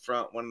one in the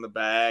front, one in the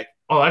back.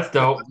 Oh, that's Cut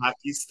dope. the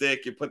hockey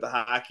stick and put the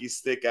hockey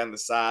stick on the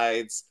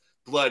sides.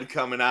 Blood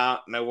coming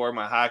out, and I wore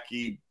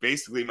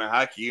basically my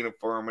hockey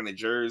uniform and a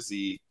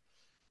jersey.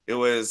 That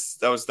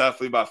was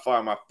definitely by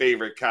far my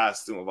favorite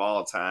costume of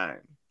all time.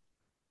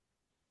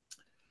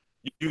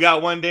 You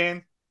got one,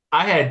 Dan?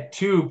 I had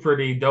two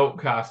pretty dope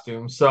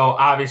costumes. So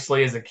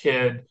obviously, as a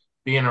kid,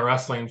 being a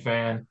wrestling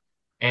fan,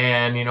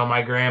 and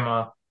my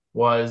grandma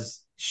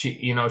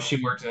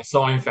she worked in a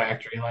sewing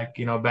factory, like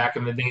back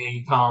in the day,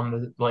 you call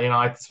them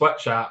like the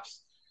sweatshops.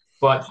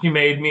 But she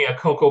made me a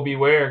Coco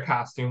Beware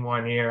costume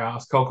one year. I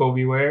was Coco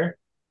Beware,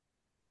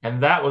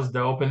 and that was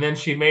dope. And then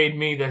she made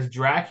me this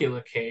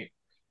Dracula cape,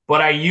 but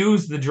I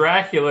used the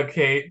Dracula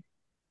cape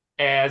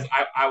as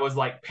I was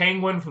like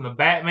Penguin from the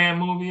Batman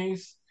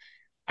movies.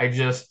 I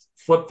just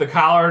flipped the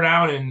collar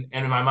down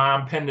and my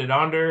mom pinned it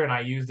under and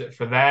I used it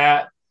for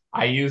that.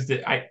 I used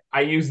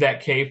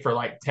that cape for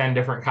like 10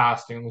 different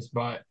costumes,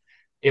 but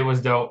it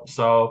was dope.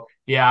 So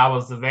yeah, I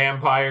was the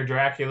vampire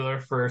Dracula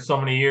for so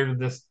many years.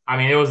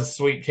 It was a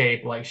sweet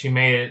cape. Like she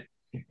made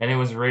it and it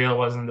was real. It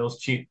wasn't those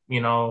cheap,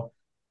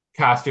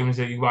 costumes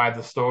that you buy at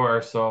the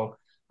store. So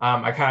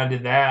I kind of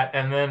did that,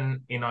 and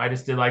then I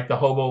just did like the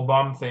hobo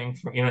bum thing,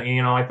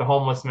 like the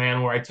homeless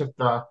man, where I took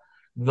the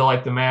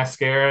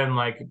mascara and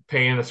like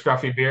painted a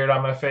scruffy beard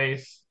on my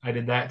face. I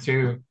did that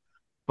too.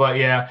 But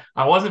yeah,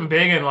 I wasn't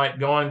big in like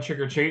going trick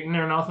or treating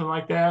or nothing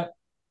like that.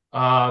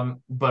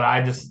 But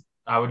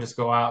I would just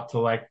go out to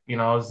like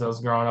as I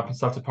was growing up and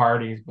stuff to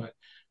parties. But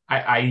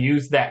I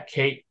used that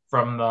cape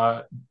from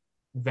the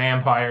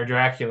vampire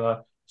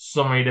Dracula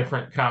so many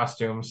different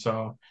costumes.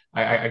 So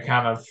I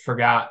kind of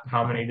forgot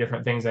how many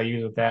different things I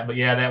used with that. But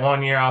yeah, that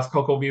one year I was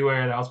Coco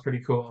Beware. That was pretty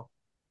cool.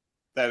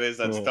 That's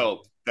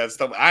dope. That's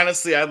dope.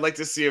 Honestly, I'd like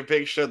to see a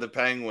picture of the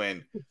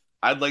penguin.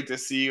 I'd like to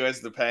see you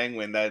as the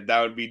penguin.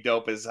 That would be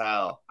dope as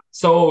hell.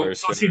 So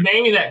she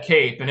made me that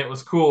cape and it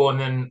was cool. And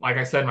then, like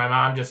I said, my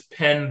mom just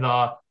pinned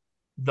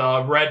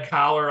the red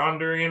collar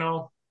under,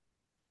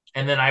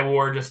 and then I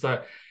wore just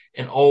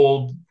an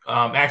old.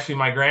 Actually,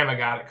 my grandma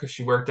got it because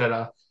she worked at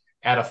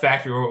a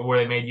factory where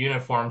they made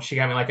uniforms. She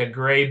got me like a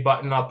gray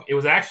button up. It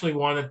was actually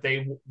one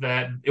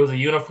that it was a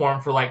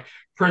uniform for like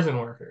prison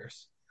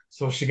workers.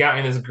 So she got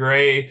me this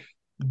gray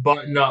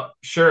button up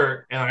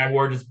shirt, and I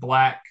wore just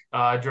black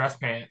dress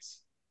pants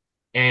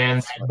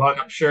and button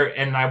up shirt.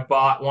 And I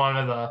bought one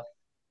of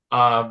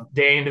the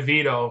Danny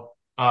DeVito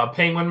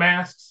penguin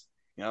masks,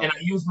 Yep. and I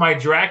used my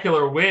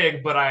Dracula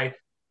wig, but I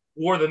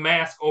wore the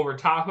mask over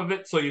top of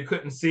it so you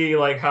couldn't see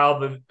like how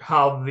the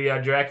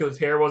Dracula's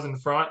hair was in the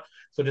front.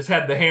 So just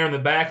had the hair in the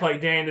back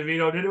like Danny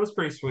DeVito did. It was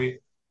pretty sweet.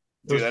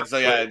 Dude,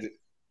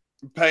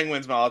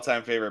 Penguin's my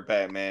all-time favorite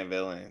Batman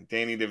villain.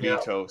 Danny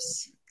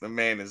DeVito's. The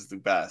man is the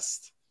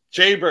best.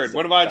 Jaybird,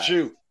 what about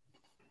you?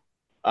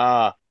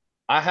 I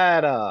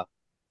had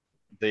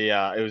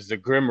it was the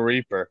Grim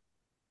Reaper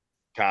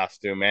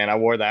costume, man. I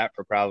wore that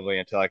for probably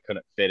until I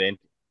couldn't fit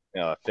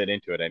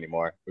into it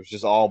anymore. It was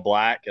just all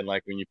black, and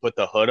like when you put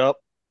the hood up,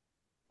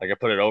 like I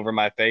put it over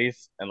my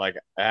face, and like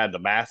I had the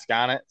mask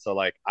on it, so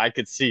like I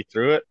could see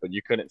through it, but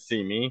you couldn't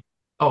see me.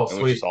 Oh, It was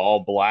sweet. just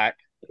all black.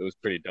 It was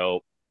pretty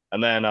dope.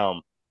 And then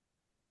what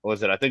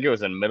was it? I think it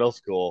was in middle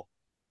school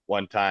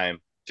one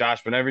time.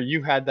 Josh, whenever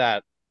you had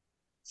that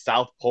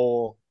South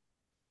Pole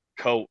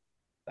coat,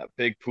 that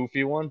big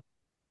poofy one,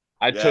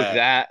 I took Yeah.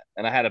 that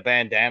and I had a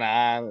bandana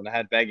on and I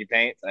had baggy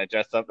pants and I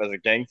dressed up as a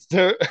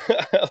gangster.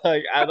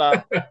 Like I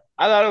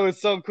thought it was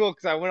so cool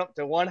because I went up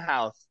to one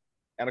house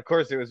and of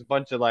course it was a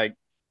bunch of like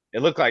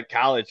it looked like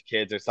college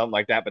kids or something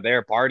like that, but they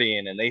were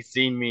partying and they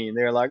seen me and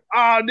they were like,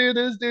 "Oh, dude,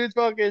 this dude's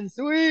fucking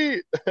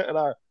sweet." And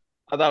I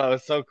thought it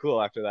was so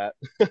cool after that.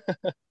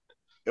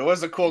 It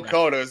was a cool Yeah.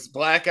 coat. It was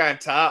black on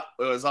top.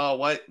 It was all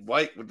white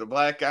with the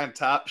black on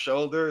top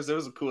shoulders. It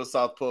was a cool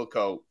South Pole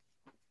coat.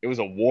 It was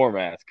a warm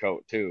ass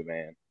coat too,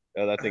 man.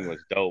 Oh, that thing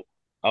was dope.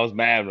 I was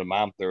mad when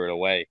mom threw it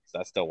away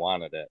because I still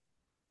wanted it.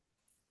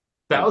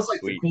 That Thing was was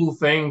like the sweet. cool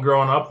thing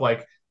growing up.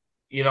 Like,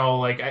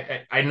 like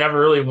I never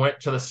really went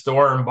to the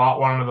store and bought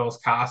one of those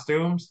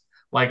costumes.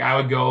 Like I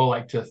would go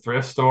like to a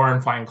thrift store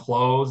and find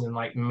clothes and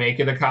like make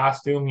it a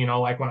costume.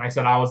 Like when I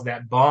said I was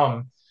that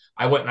bum,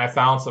 I went and I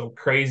found some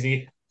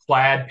crazy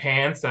plaid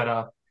pants at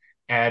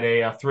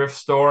a thrift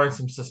store and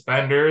some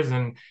suspenders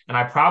and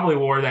I probably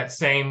wore that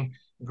same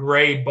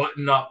gray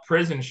button up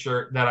prison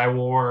shirt that I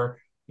wore,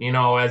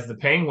 as the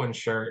penguin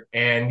shirt.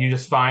 And you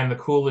just find the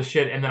coolest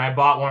shit. And then I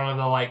bought one of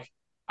the like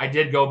I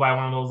did go buy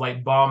one of those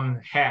like bum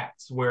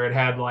hats where it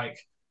had like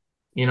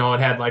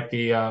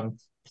the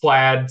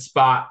plaid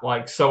spot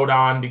like sewed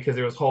on because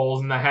there was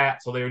holes in the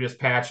hat, so they were just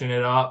patching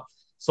it up.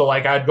 So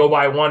like I'd go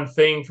buy one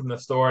thing from the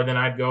store, then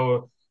I'd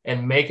go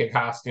and make a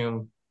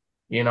costume,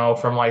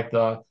 from like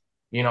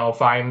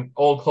find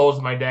old clothes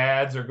of my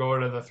dad's or go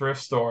to the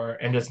thrift store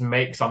and just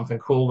make something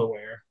cool to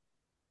wear.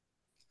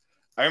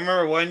 I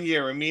remember one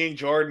year when me and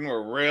Jordan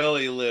were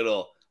really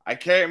little. I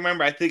can't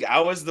remember. I think I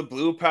was the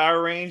blue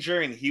Power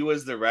Ranger and he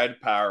was the red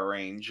Power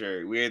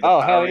Ranger. We had the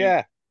Oh, Power hell Ranger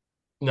yeah.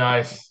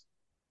 Nice.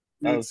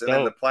 That was suits and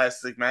then the dope.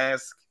 plastic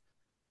mask.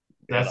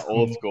 Yeah, That's the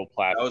old cool. school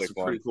That was plastic a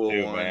pretty ones cool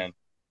too, one. man.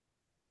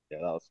 Yeah,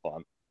 that was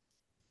fun.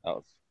 That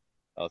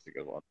was a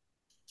good one.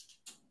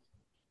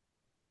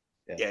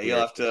 Yeah, Yeah, it's you'll weird.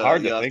 have It's to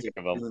hard to think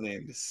of them. tune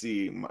in to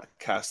see my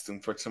costume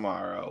for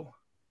tomorrow.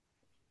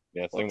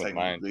 Yeah, Well, same with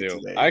mine technically too.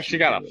 today, I if actually you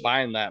hear gotta it.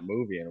 find that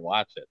movie and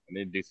watch it. I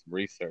need to do some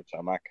research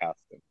on my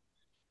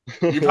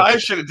You costume. probably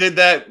should have did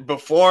that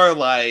before,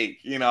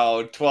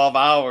 12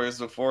 hours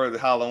before the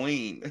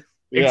Halloween.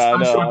 Yeah,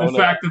 I Especially know. with the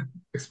fact that,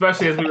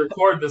 especially as we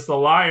record this, the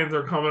Lions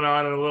are coming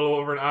on in a little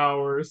over an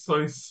hour. So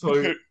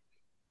you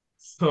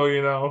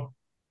know,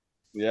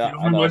 you Yeah, don't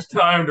I have know. much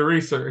time to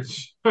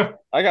research.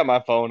 I got my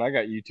phone. I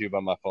got YouTube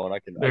on my phone. I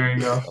There can you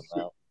figure go.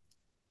 something out.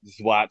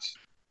 Just watch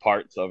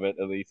parts of it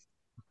at least.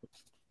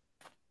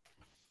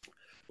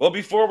 Well,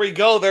 before we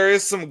go, there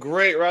is some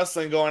great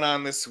wrestling going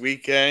on this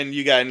weekend.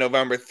 You got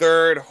November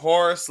 3rd,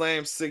 Horror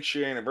Slam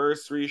 6-year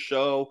anniversary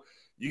show.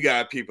 You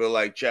got people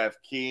like Jeff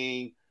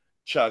King,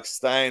 Chuck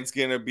Stein's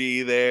going to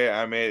be there.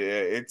 I mean,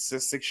 it's a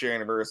 6-year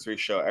anniversary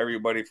show.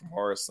 Everybody from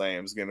Horror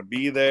Slam is going to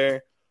be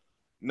there.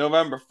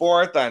 November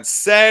 4th on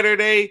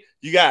Saturday,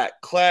 you got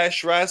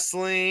Clash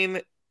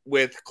Wrestling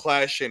with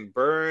Clash and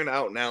Burn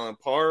out in Allen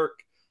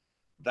Park.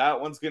 That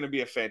one's going to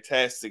be a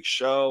fantastic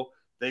show.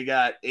 They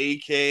got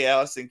AK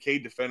Allison K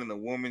defending the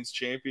women's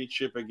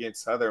championship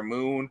against Heather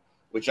Moon,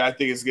 which I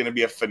think is going to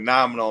be a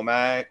phenomenal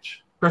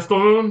match. Crystal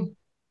Moon.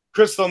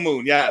 Crystal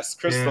Moon, yes,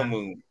 Crystal Yeah.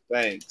 Moon.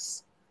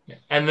 Thanks.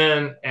 And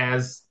then,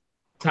 as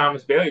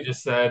Thomas Bailey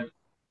just said,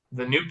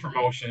 the new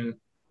promotion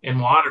in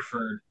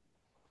Waterford,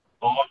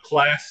 All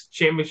Class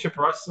Championship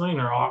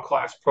Wrestling or All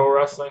Class Pro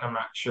Wrestling. I'm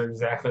not sure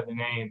exactly the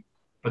name,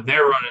 but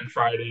they're running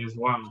Friday as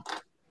well.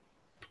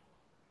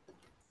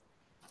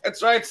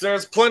 That's right. So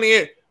there's plenty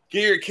of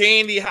get your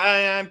candy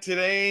high on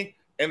today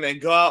and then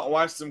go out and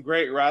watch some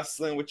great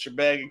wrestling with your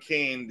bag of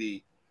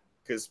candy.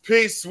 Because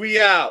peace, we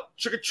out.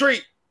 Trick or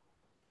treat.